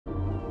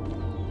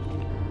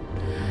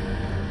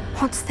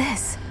What's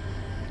this?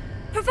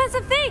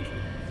 Professor Fig!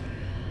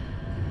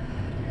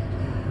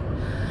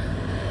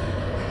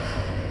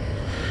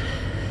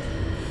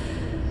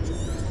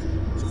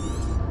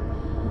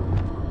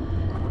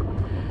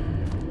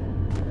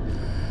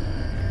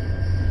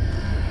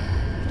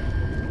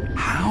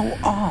 How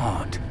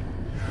odd.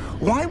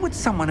 Why would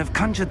someone have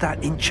conjured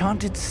that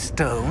enchanted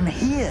stone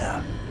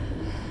here?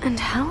 And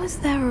how is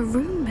there a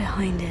room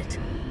behind it?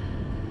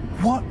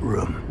 What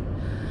room?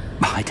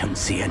 I don't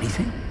see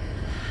anything.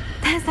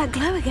 There's that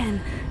glow again,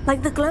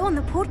 like the glow on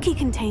the portkey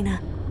container.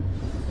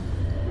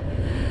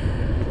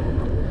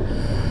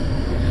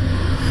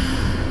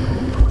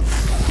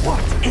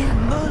 What in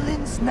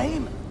Merlin's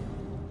name?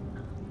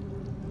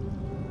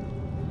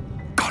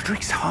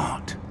 Godric's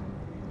heart.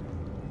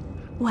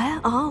 Where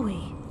are we?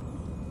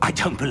 I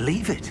don't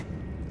believe it.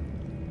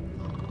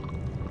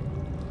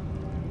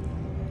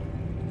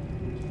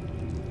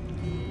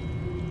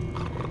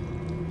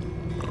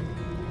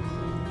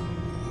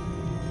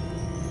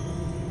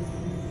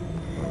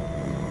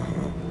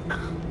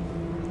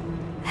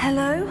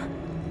 Hello?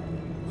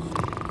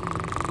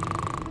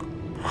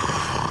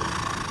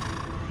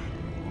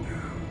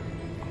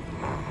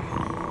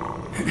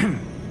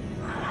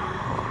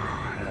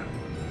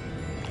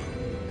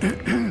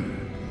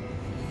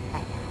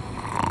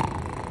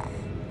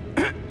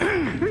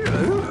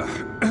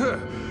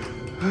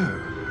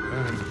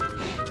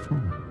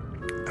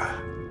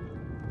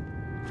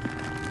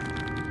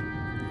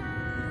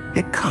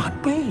 It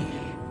can't be.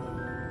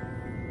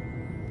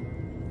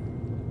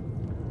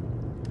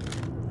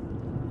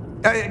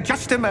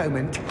 Just a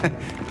moment.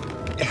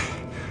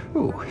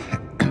 Ooh.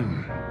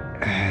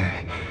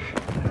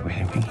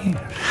 Where are we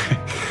here?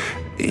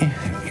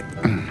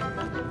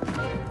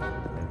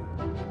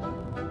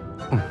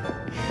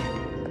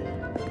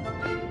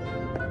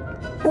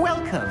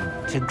 Welcome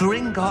to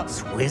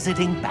Gringotts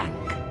Wizarding Bank.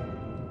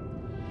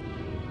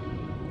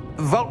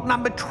 Vault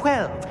number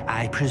 12,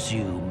 I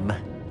presume.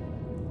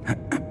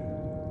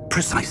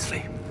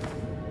 Precisely.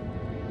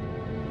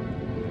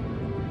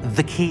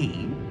 The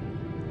key?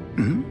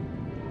 Hmm?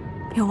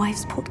 Your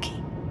wife's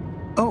portkey.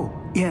 Oh,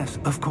 yes,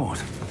 of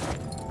course.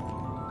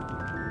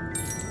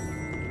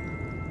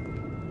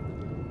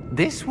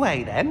 This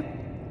way, then.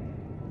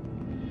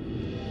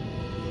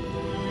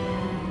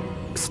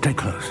 Stay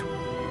close.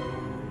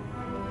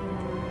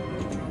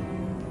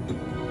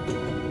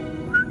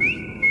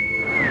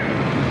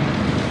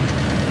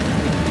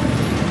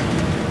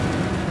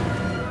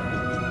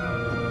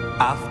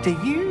 After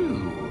you.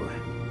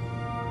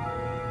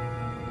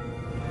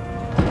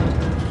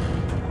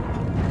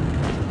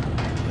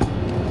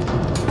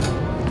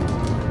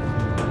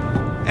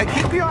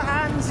 Keep your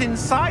hands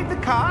inside the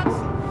cart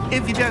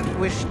if you don't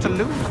wish to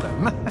lose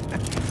them.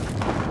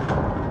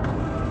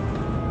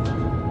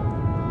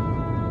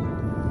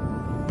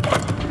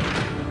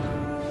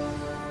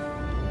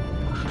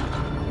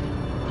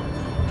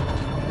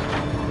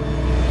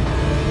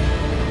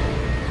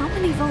 How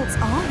many vaults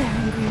are there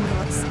in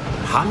Gringotts?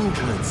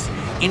 Hundreds.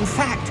 In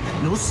fact,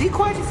 you'll see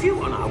quite a few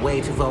on our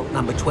way to vault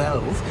number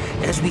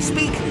 12. As we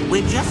speak,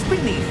 we're just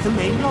beneath the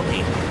main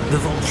lobby. The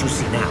vaults you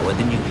see now are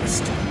the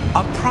newest.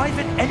 Are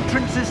private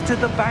entrances to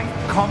the bank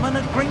common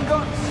at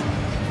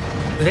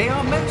Gringotts? They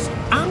are most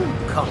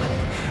uncommon.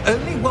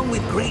 Only one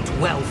with great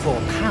wealth or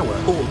power,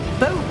 or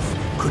both,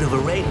 could have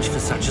arranged for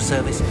such a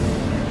service.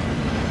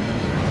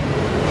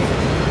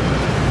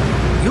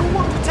 You'll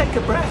want to take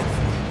a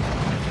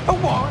breath. A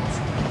what?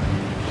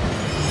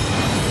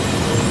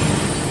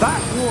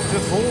 That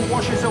waterfall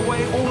washes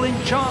away all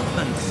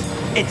enchantments.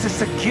 It's a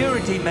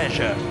security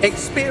measure.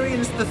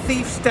 Experienced the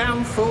thief's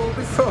downfall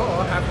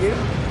before, have you?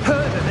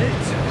 Heard of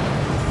it?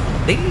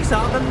 These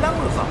are the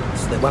lower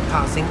vaults that we're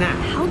passing now.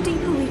 How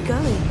deep are we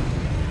going?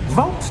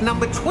 Vault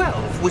number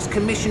 12 was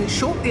commissioned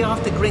shortly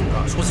after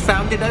Gringotts was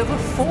founded over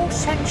 4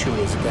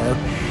 centuries ago.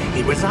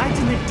 It resides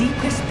in the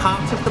deepest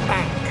part of the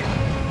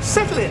bank.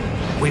 Settle in.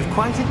 We've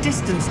quite a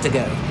distance to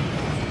go.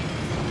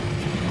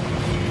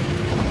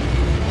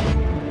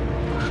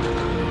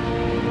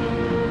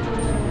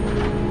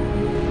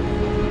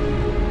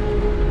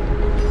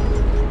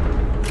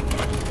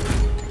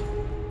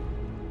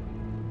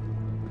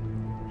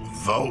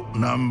 Vault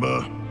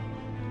number?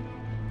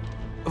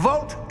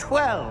 Vault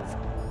 12.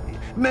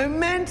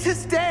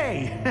 Momentous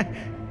day.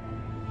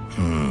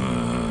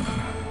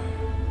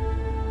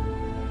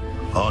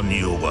 On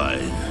your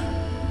way.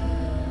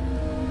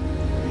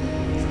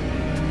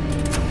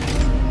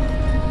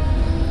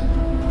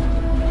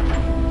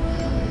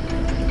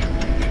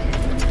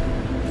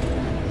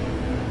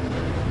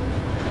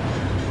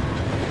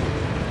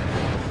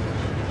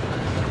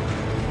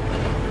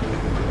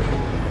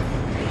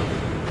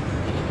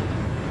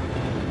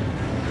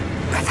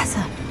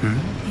 Professor,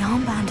 the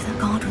armband that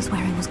guard was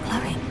wearing was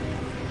glowing.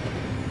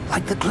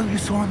 Like the glow you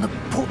saw on the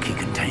portkey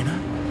container?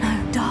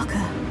 No,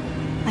 darker.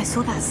 I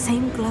saw that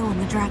same glow on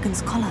the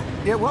dragon's collar.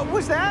 Yeah, what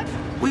was that?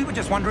 We were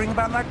just wondering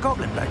about that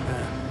goblin back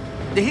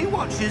there. He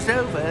watches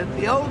over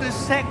the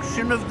oldest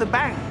section of the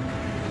bank.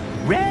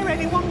 Rare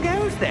anyone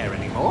goes there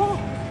anymore.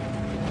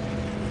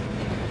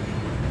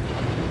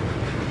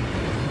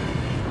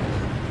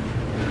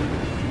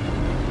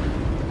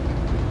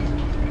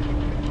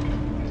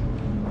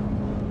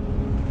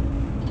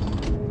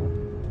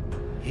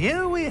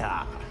 we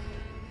are.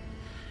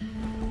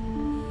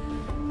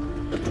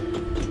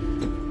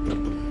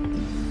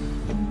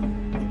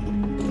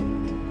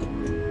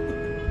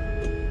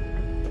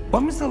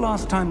 When was the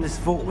last time this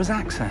vault was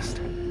accessed?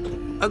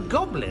 A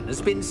goblin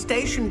has been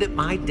stationed at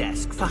my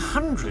desk for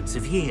hundreds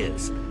of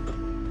years.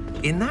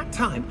 In that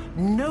time,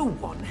 no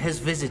one has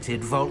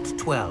visited Vault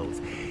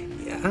 12.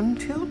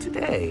 Until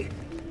today.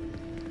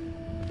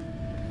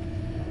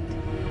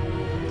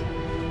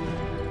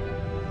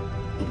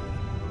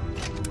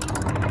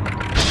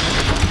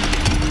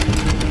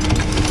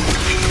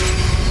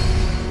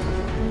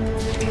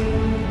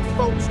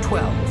 Vault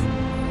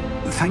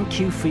 12. Thank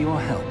you for your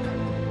help.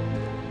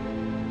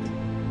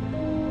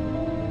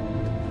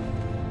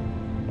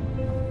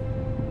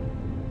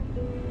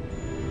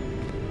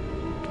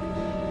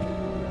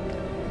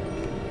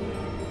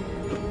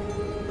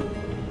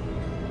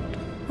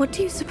 What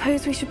do you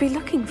suppose we should be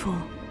looking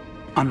for?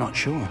 I'm not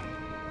sure.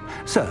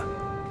 Sir,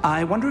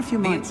 I wonder if you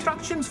The might...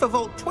 instructions for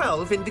Vault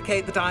 12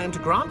 indicate that I am to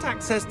grant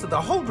access to the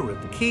holder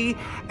of the key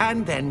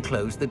and then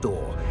close the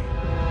door.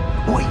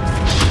 Wait!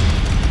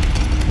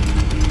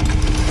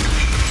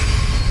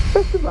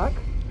 Best of luck.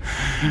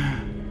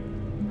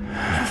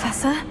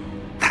 Professor?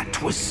 That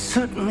was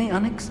certainly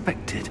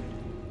unexpected.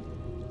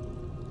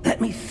 Let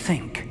me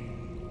think.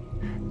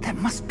 There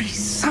must be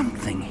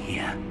something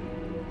here.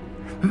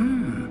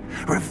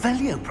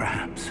 Revelio,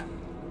 perhaps?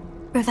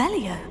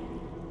 Revelio?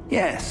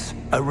 Yes,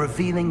 a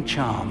revealing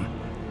charm.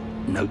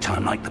 No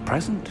time like the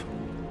present.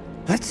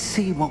 Let's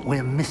see what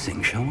we're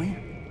missing, shall we?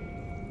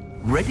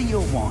 Ready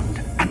your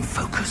wand and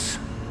focus.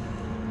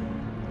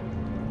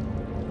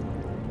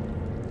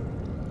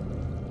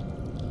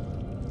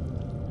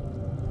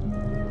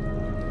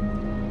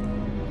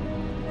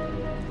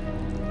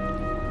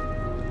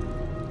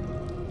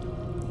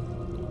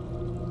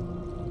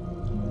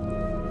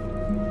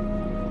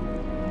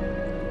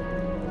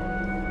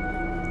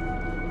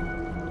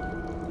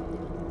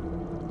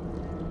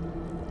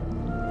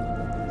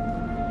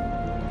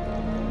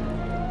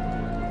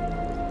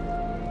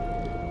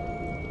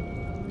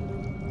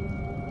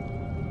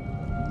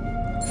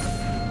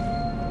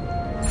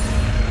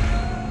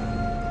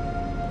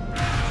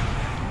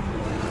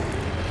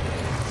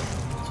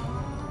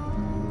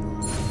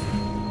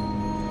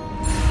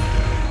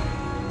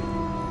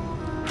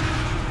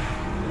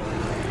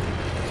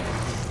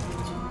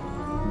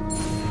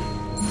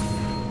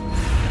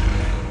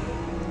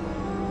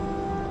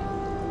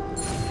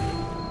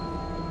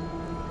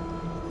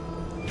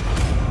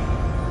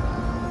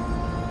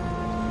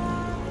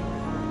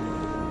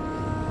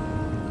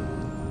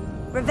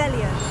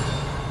 Revelio.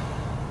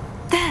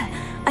 There!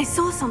 I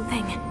saw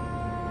something.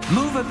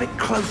 Move a bit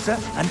closer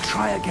and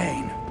try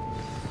again.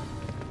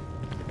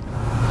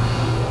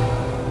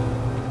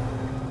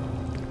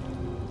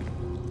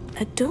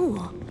 A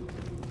door.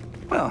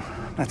 Well,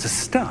 that's a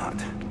start.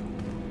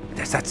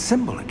 There's that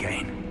symbol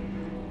again.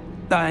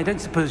 I don't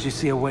suppose you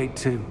see a way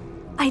to...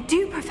 I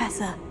do,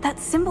 Professor. That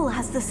symbol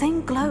has the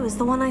same glow as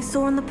the one I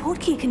saw in the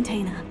portkey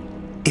container.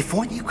 If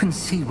what you can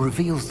see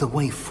reveals the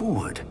way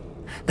forward,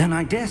 then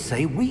I dare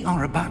say we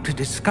are about to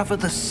discover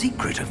the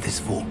secret of this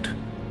vault.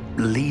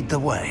 Lead the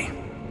way.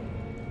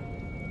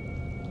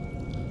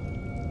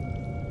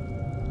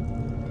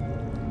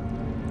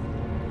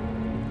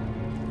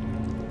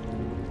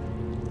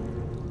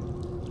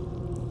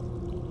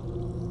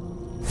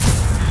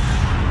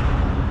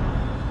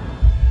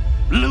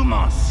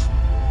 Lumos!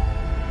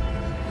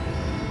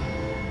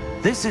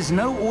 This is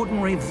no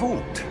ordinary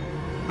vault.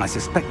 I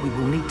suspect we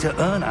will need to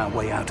earn our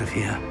way out of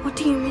here. What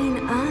do you mean,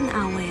 earn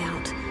our way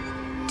out?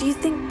 Do you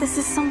think this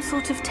is some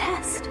sort of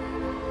test?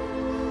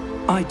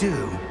 I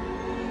do.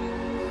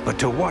 But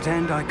to what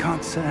end, I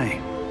can't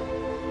say.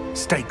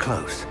 Stay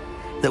close.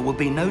 There will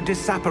be no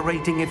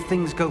disapparating if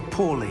things go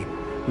poorly.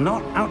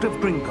 Not out of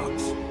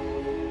Gringotts.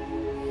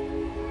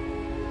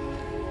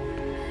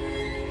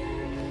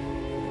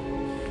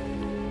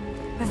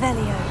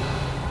 Revelio.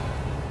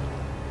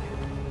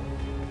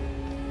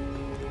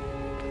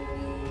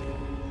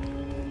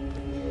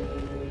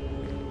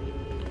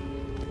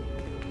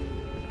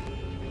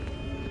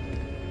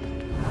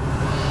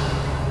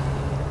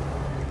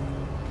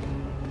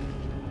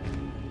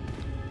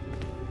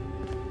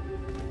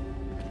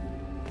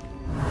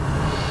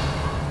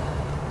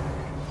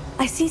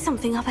 I see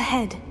something up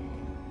ahead.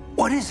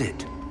 What is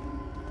it?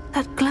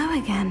 That glow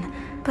again,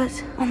 but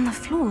on the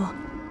floor.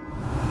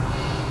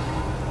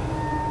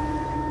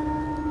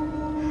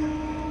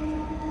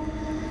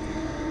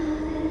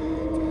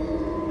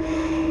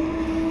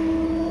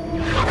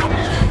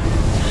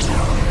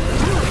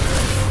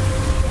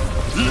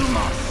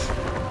 Lumos!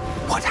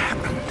 What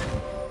happened?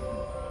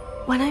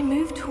 When I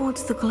moved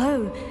towards the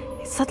glow,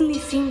 it suddenly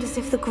seemed as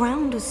if the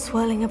ground was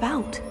swirling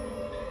about.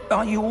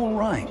 Are you all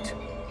right?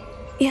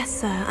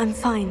 Yes, sir, I'm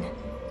fine.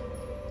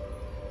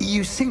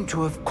 You seem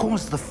to have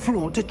caused the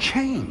floor to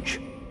change.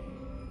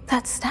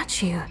 That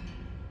statue.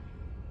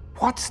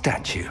 What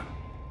statue?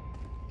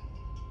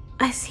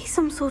 I see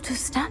some sort of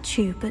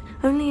statue, but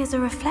only as a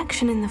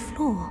reflection in the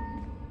floor.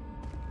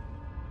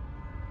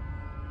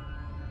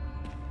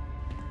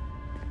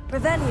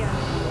 Revelio.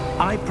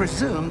 I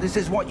presume this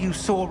is what you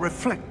saw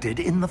reflected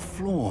in the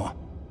floor.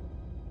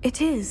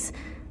 It is.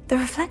 The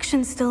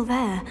reflection's still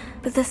there,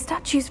 but the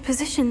statue's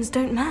positions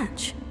don't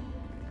match.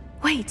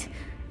 Wait,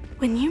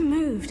 when you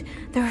moved,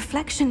 the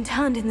reflection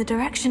turned in the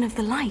direction of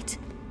the light.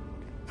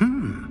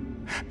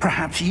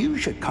 Perhaps you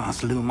should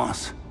cast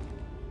Lumos.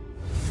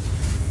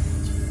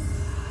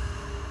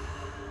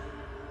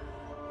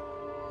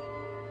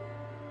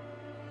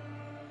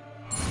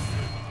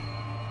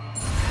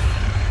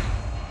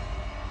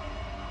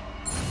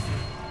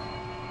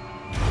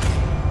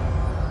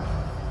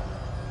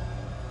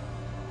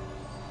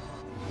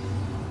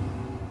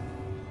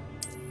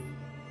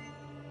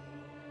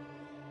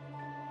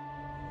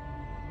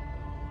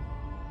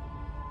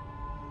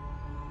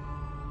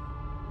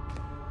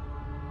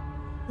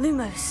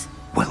 Lumos.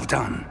 Well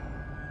done.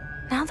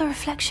 Now the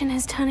reflection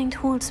is turning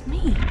towards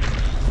me.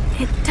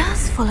 It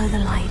does follow the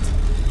light.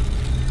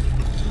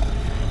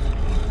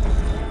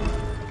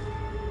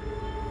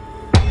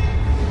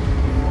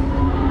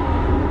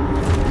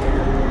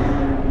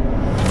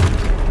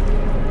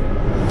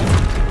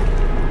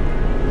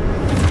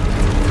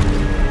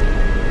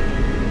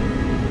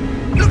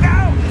 Look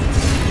out!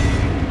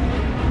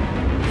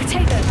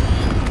 Potato.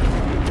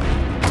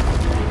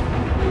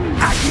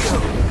 Accio!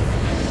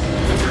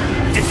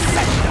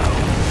 Descendo!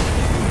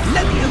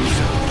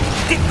 Levioso!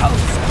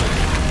 Deposo!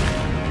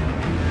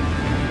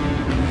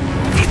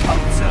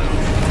 Deposo!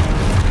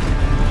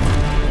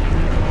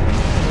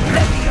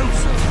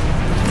 Levioso!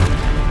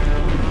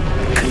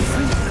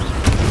 Confuso!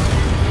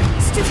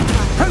 Stupefy.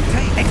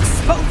 Prote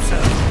exposo!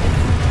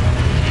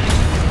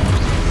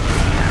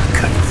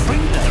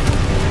 Confrido!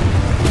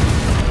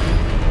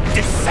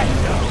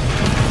 Descendo!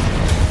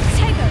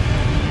 Potato.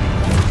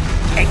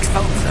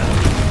 Expulso!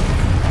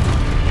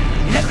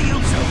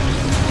 Levioso!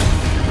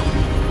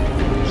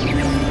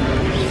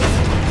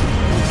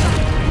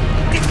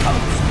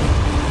 Deposo!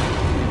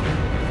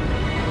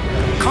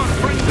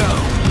 Confrido!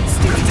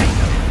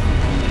 Potato!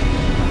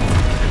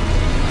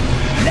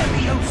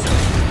 Levioso!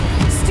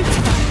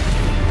 Stupefy.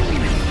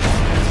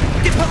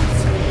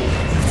 Deposo!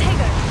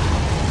 Potato.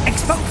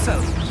 Expulso!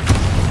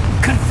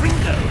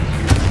 Confrido!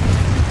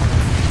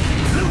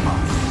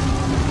 Lumos!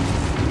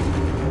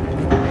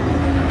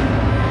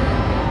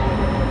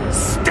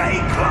 Stay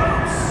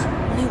close!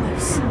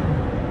 Lumos.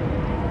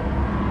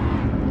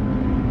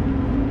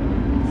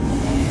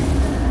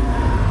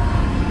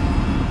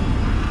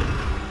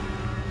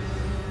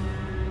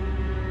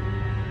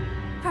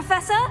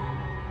 Professor?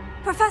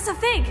 Professor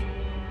Fig?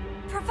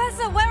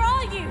 Professor, where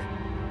are you?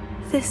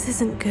 This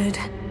isn't good.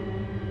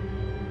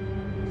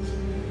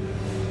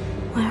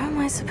 Where am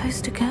I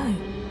supposed to go?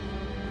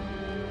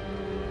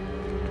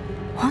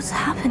 What's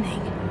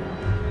happening?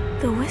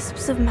 The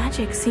wisps of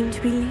magic seem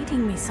to be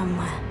leading me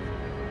somewhere.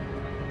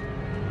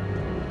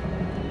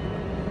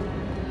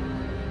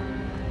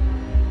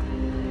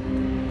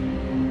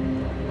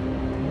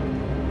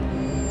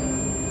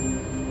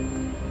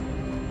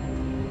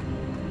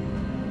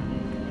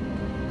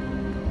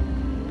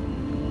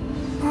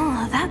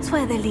 Oh, that's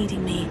where they're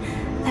leading me.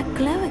 That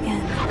glow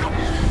again.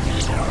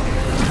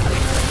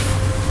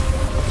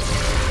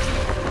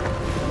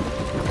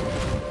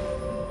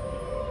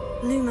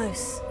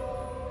 Lumos.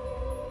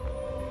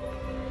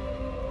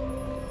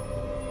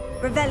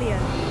 Revelio.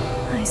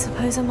 I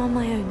suppose I'm on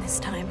my own this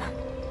time.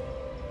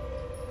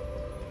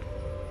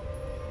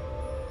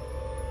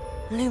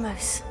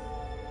 Lumos.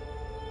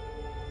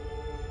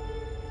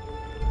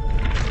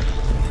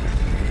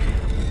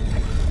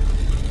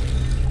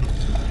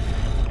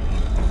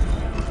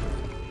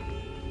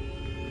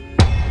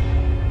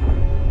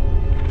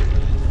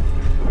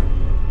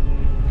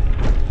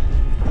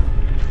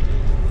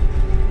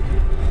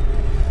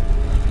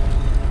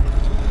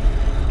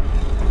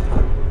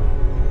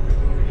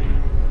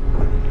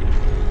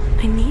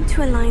 I need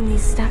to align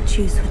these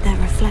statues with their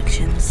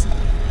reflections.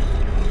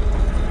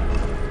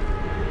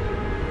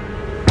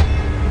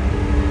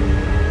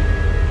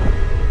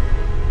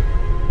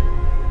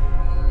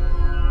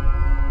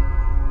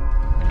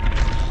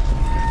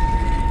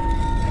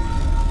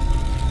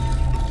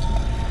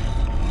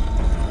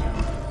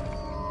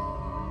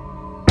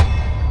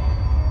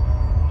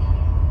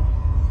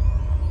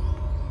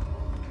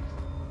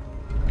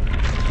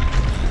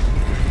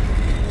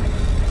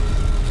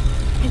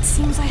 It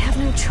seems I have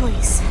no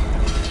choice.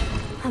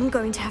 I'm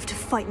going to have to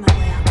fight my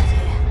way out of here.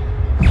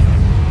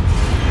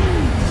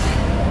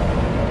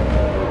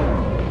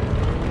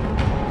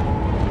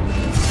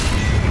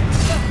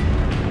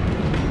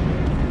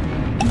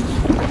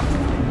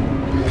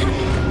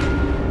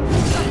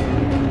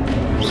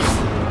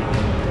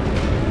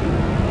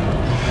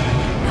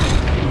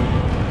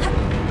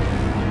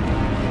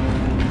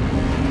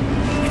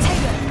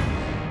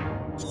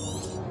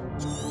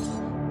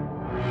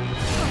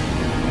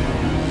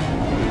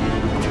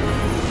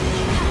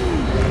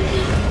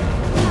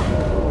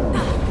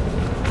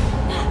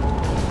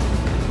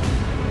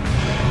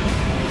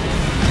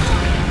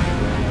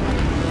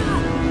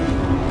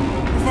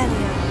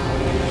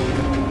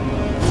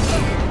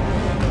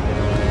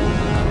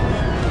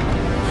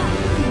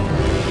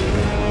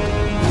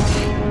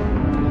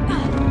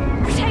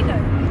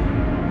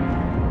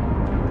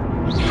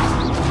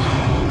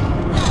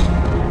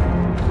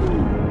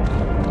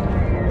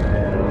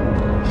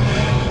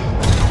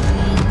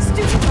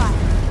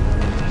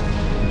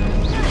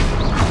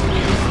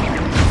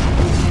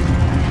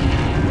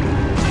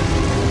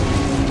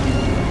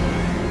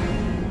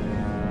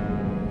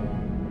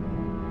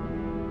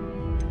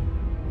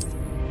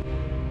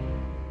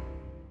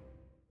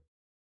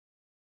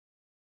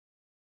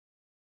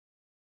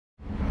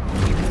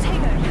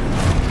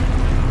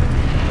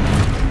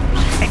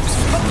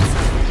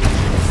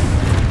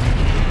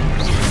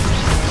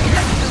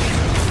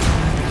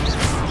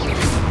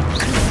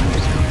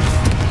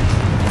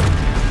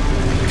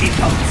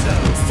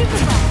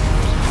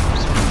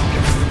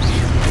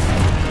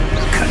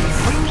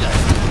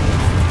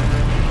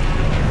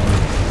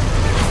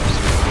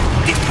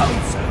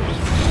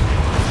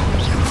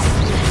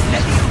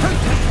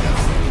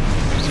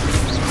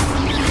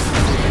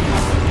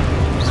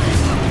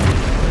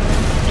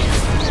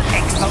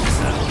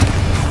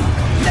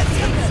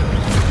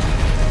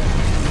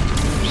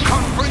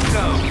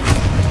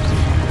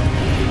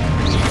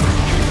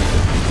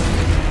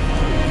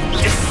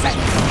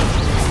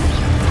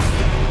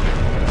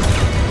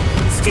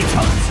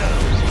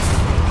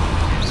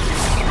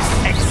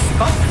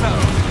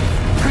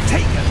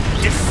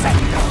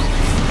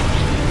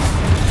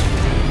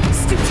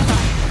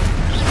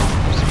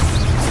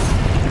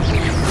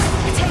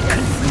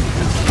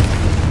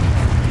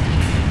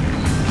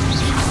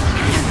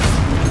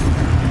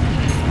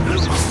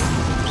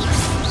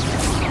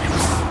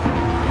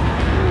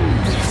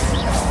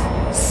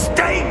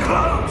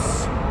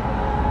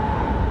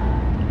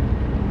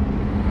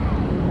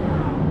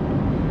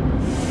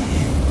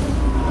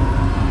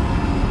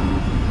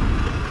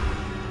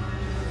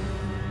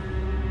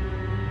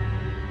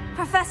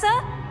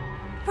 Professor?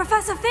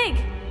 Professor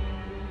Fig!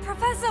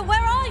 Professor,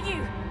 where are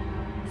you?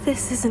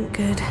 This isn't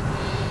good.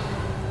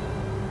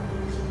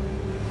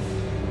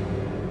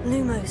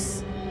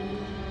 Lumos,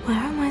 where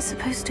am I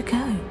supposed to go?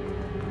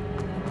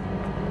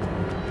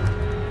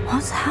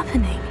 What's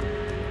happening?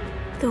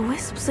 The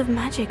wisps of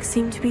magic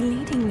seem to be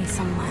leading me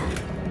somewhere.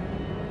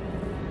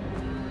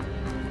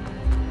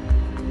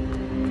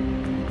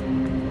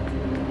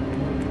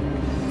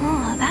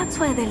 Oh, that's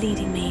where they're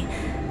leading me.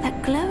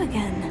 That glow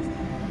again.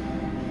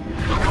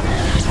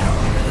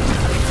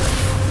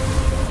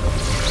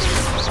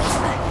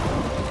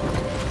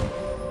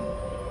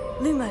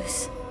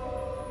 Lumos.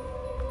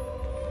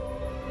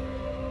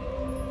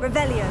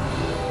 Revelio.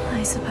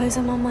 I suppose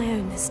I'm on my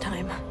own this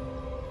time.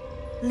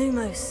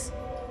 Lumos.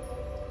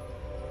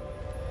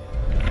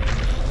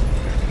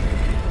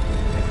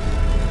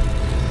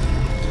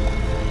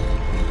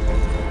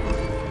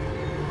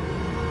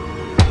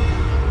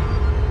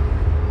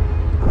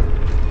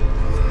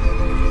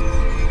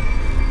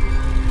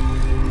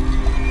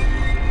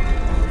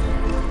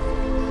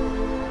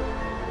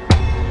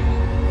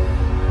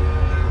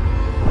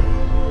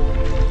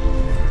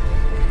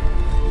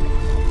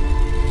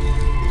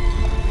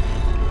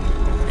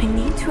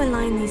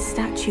 Align these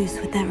statues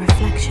with their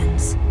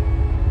reflections.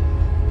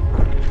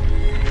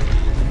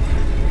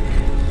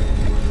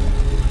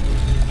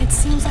 It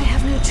seems I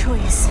have no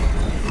choice.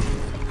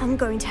 I'm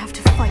going to have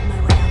to fight my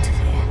way out of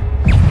here.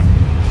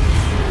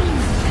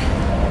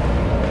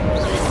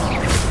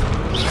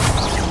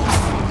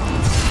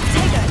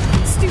 Tego,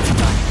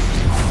 stupefy!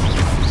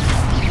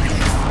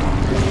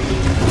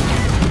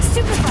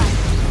 Stupefy!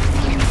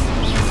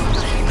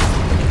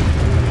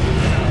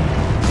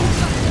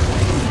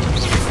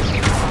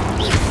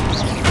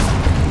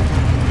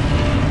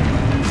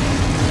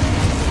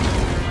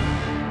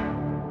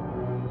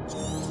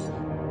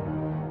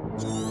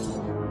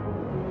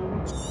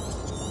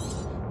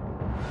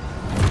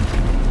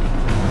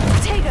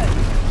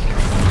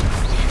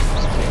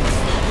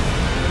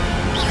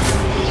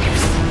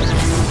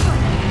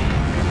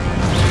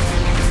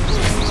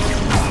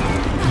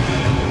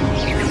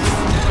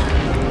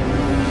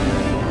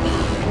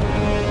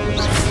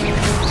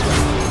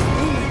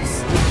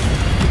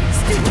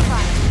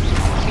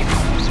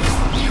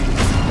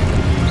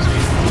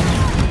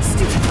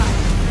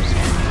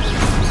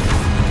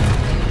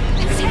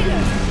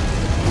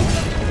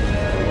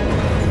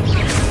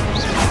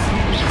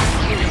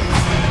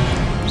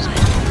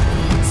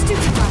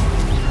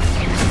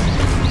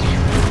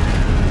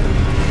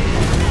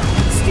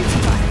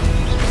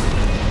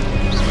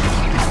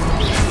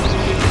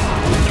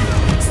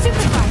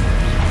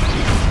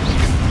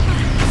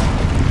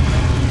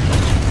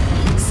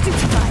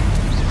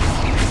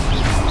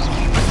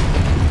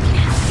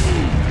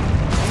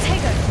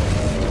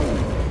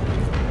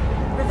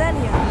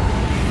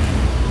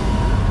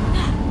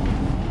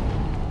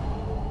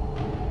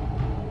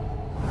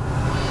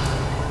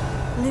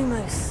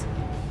 Lumos.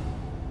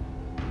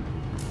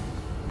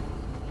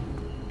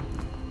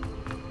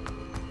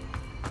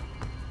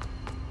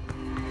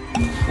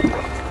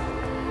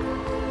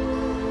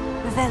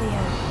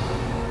 Revelio.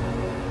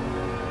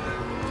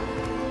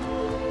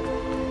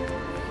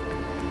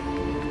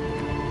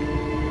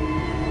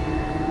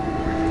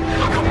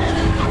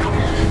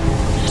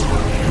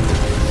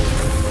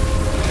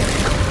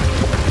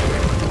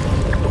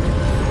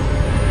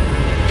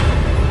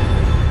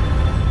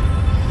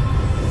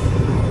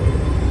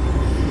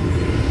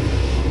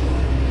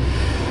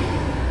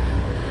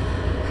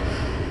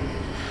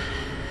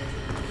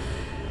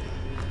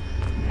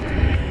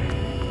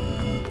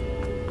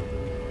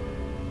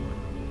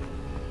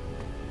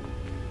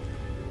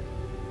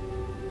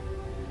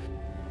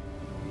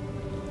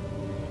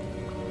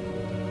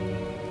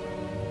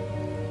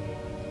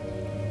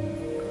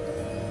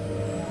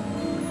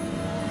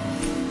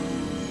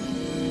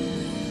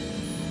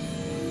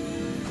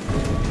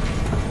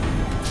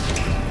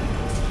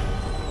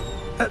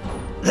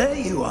 There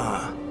you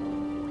are.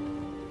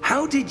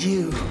 How did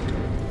you...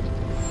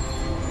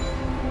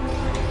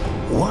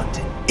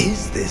 What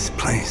is this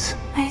place?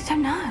 I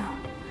don't know.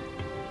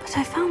 But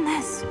I found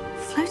this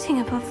floating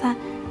above that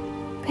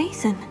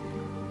basin.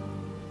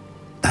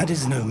 That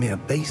is no mere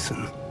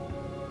basin.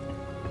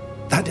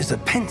 That is a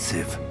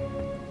pensive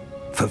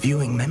for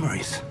viewing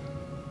memories.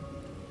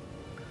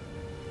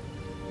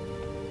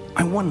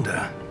 I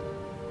wonder...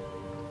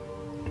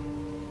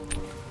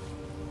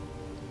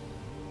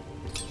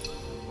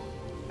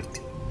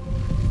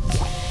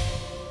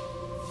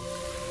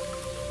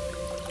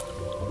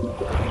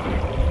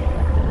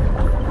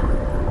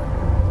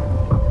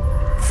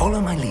 Follow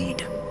my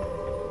lead.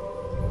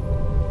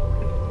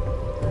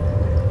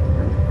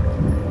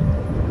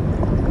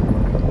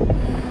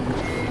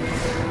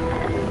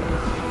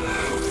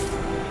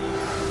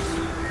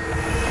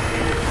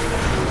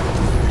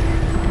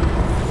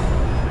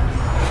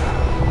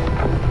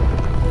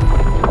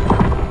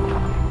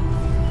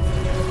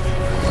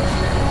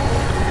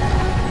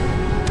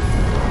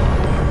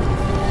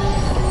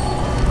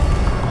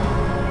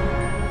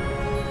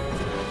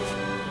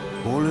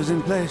 All is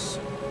in place.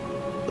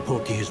 The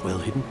portkey is well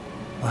hidden.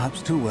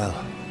 Perhaps too well.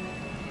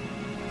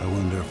 I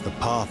wonder if the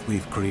path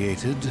we've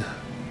created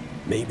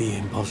may be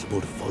impossible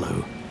to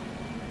follow.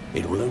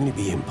 It will only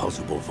be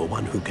impossible for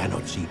one who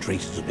cannot see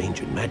traces of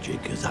ancient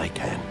magic as I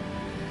can.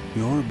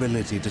 Your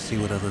ability to see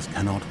what others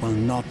cannot will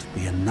not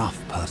be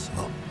enough,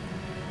 Percival.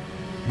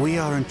 We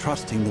are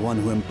entrusting the one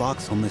who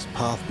embarks on this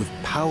path with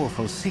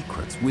powerful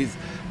secrets, with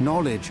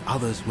knowledge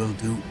others will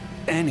do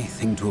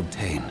anything to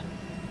obtain.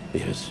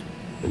 Yes,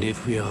 and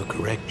if we are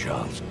correct,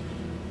 Charles,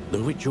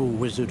 the witch or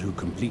wizard who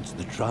completes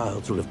the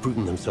trials will have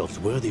proven themselves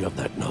worthy of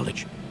that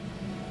knowledge,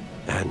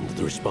 and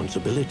the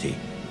responsibility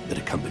that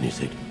accompanies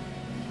it.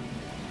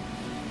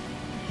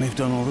 We've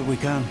done all that we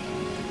can.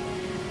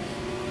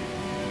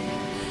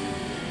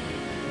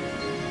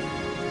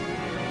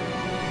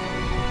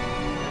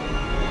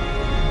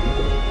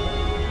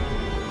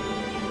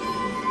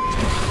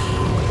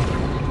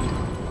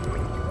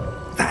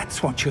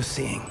 That's what you're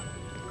seeing.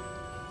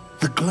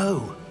 The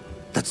glow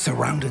that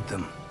surrounded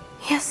them.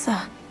 Yes,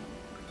 sir.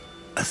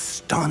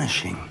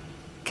 Astonishing.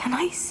 Can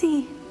I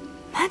see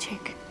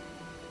magic?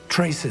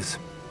 Traces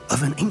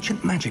of an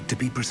ancient magic, to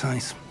be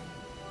precise.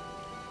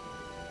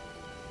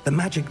 The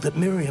magic that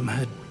Miriam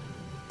had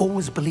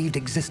always believed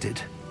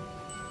existed,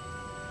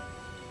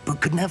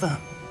 but could never.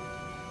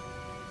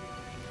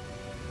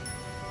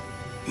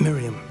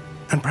 Miriam,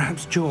 and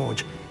perhaps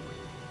George,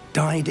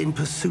 died in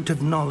pursuit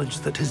of knowledge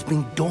that has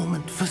been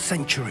dormant for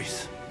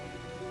centuries.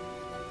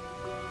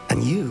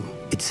 And you,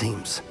 it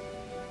seems,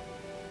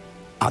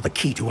 are the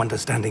key to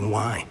understanding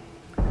why.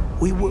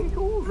 We were... It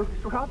all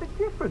looks rather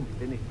different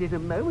than it did a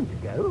moment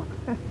ago.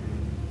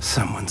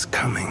 Someone's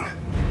coming.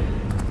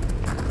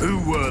 Who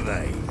were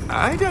they?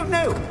 I don't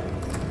know.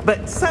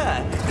 But,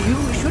 sir,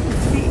 you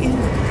shouldn't be in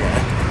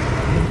here.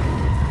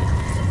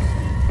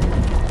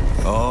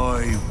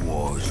 I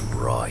was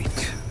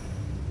right.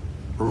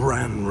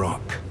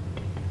 Ranrock.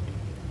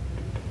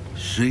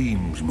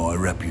 Seems my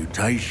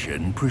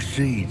reputation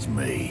precedes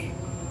me.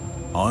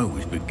 I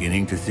was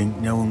beginning to think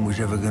no one was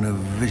ever going to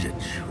visit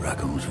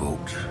Rackham's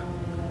vault.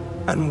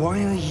 And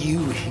why are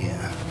you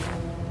here?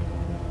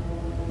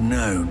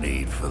 No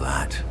need for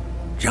that.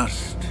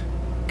 Just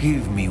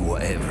give me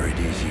whatever it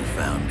is you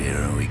found here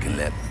and we can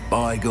let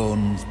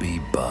bygones be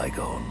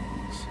bygones.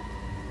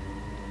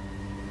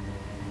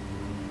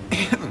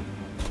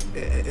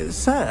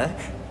 Sir,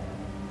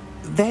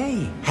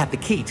 they have the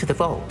key to the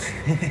vault.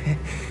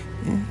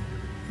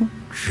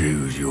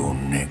 Choose your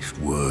next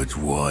words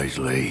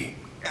wisely.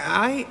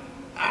 I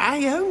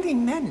only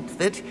meant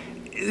that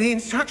the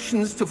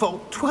instructions to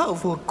Vault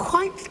 12 were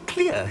quite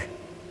clear.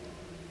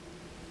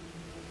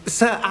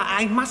 Sir,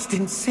 I must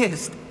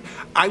insist.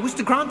 I was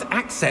to grant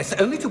access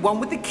only to one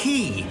with the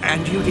key,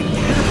 and you didn't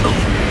have...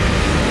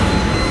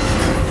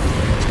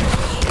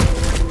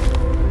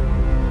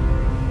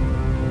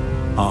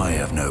 I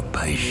have no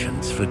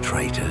patience for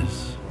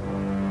traitors.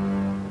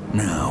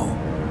 Now,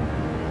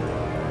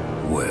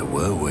 where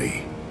were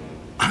we?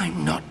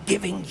 I'm not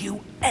giving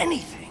you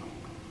anything.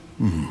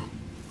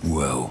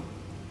 Well,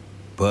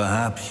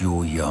 perhaps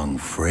your young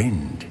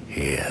friend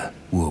here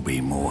will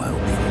be more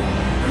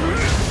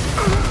helpful.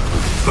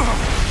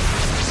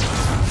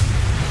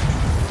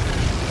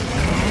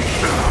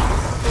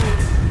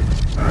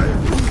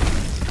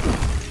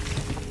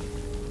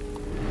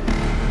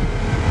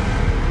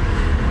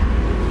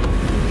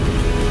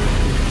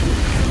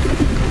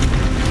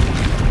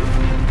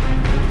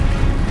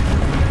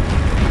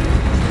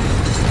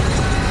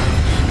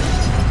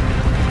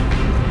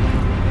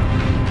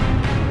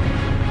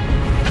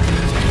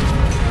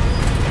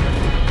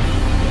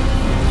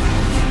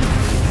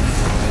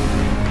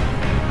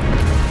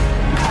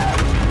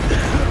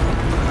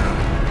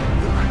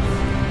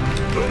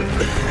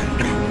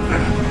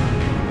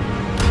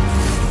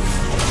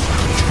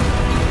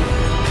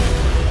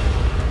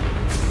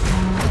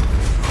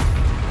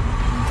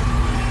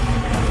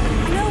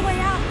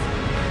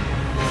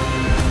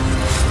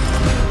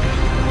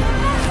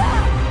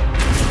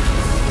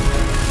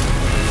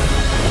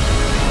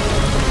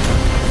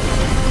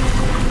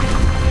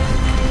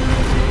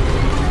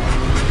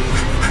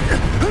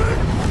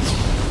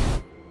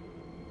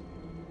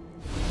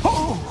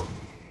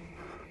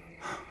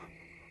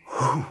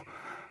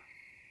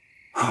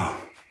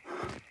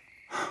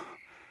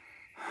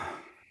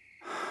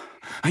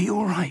 Are you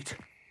all right?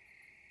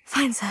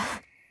 Fine, sir.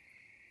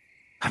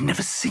 I've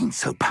never seen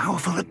so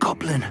powerful a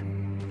goblin.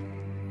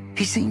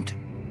 He seemed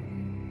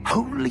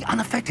wholly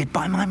unaffected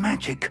by my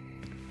magic.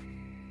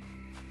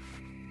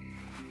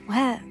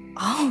 Where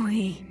are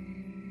we?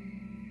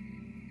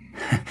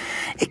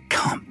 It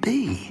can't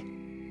be.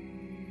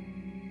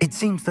 It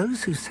seems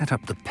those who set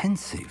up the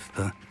pensive,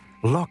 the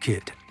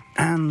locket,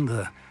 and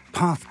the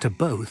path to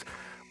both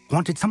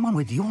wanted someone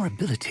with your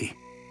ability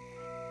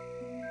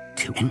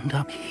to end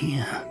up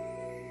here.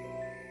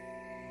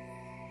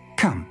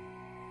 Come.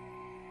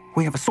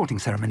 We have a sorting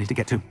ceremony to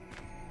get to.